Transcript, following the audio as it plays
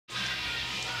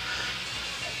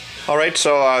Alright,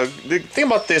 so the thing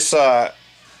about this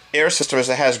air system is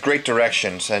it has great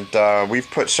directions, and we've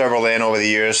put several in over the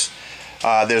years.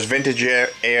 There's vintage air,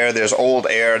 there's old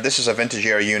air. This is a vintage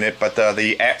air unit, but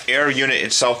the air unit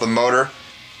itself, the motor,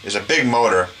 is a big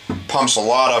motor. Pumps a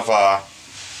lot of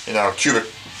cubic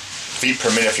feet per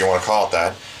minute, if you want to call it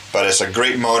that. But it's a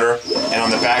great motor, and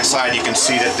on the back side you can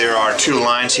see that there are two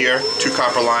lines here, two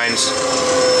copper lines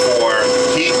for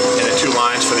heat and the two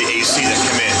lines for the AC that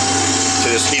come in to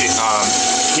this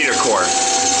heater cord.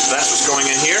 So that's what's going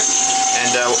in here,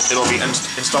 and it'll be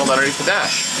installed underneath the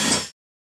dash.